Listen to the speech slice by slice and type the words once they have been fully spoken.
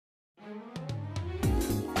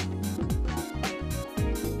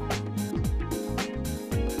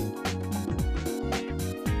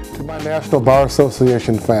my National Bar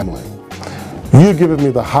Association family, you've given me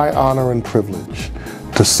the high honor and privilege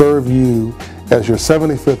to serve you as your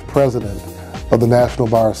 75th president of the National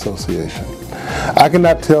Bar Association. I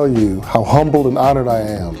cannot tell you how humbled and honored I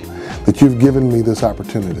am that you've given me this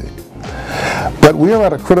opportunity. But we are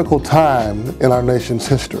at a critical time in our nation's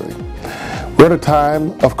history. We're at a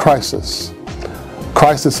time of crisis.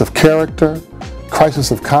 Crisis of character,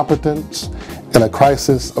 crisis of competence, and a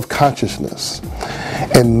crisis of consciousness.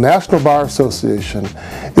 And National Bar Association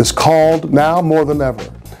is called now more than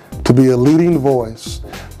ever to be a leading voice,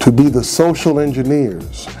 to be the social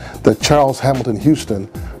engineers that Charles Hamilton Houston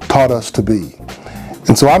taught us to be.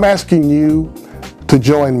 And so I'm asking you to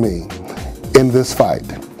join me in this fight,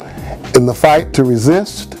 in the fight to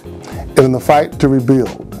resist and in the fight to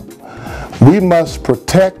rebuild. We must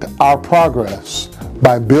protect our progress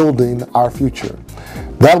by building our future.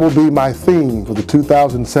 That will be my theme for the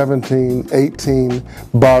 2017-18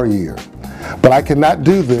 bar year. But I cannot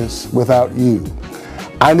do this without you.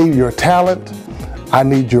 I need your talent, I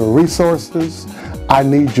need your resources, I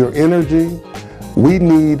need your energy. We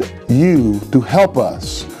need you to help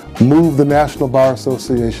us move the National Bar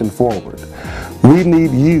Association forward. We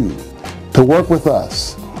need you to work with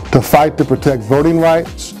us to fight to protect voting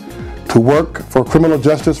rights, to work for criminal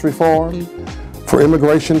justice reform, for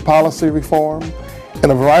immigration policy reform,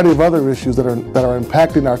 and a variety of other issues that are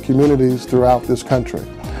impacting our communities throughout this country.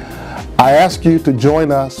 I ask you to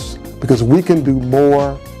join us because we can do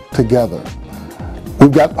more together.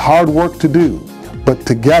 We've got hard work to do, but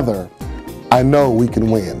together, I know we can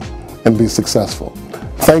win and be successful.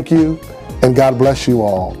 Thank you, and God bless you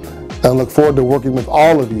all. And I look forward to working with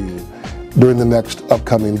all of you during the next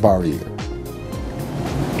upcoming bar year.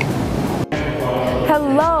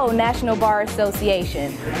 Hello, National Bar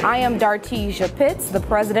Association. I am Dartesia Pitts, the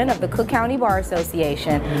president of the Cook County Bar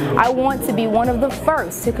Association. I want to be one of the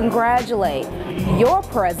first to congratulate your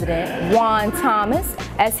president, Juan Thomas,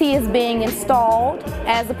 as he is being installed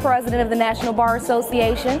as the president of the National Bar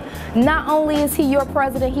Association. Not only is he your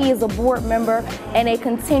president, he is a board member and a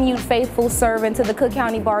continued faithful servant to the Cook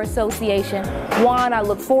County Bar Association. Juan, I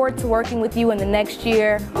look forward to working with you in the next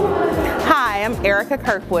year. Hi, I'm Erica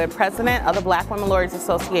Kirkwood, president of the Black Women Lawyers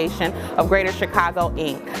Association of Greater Chicago,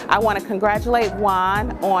 Inc. I want to congratulate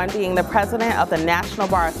Juan on being the president of the National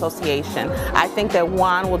Bar Association. I think that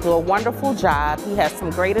Juan will do a wonderful job. He has some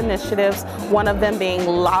great initiatives, one of them being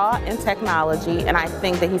law and technology, and I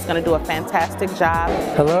think that he's going to do a fantastic job.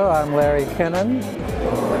 Hello, I'm Larry Kinnan,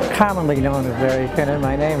 commonly known as Larry Kinnan.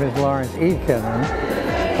 My name is Lawrence E. Kinnan,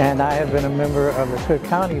 and I have been a member of the Cook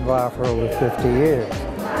County Bar for over 50 years.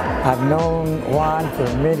 I've known Juan for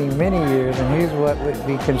many, many years, and he's what would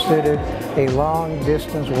be considered a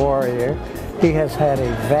long-distance warrior. He has had a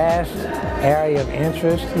vast area of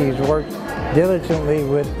interest. He's worked diligently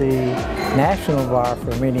with the National Bar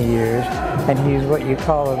for many years, and he's what you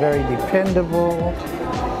call a very dependable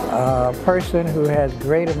person who has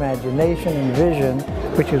great imagination and vision,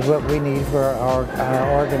 which is what we need for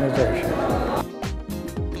our organization.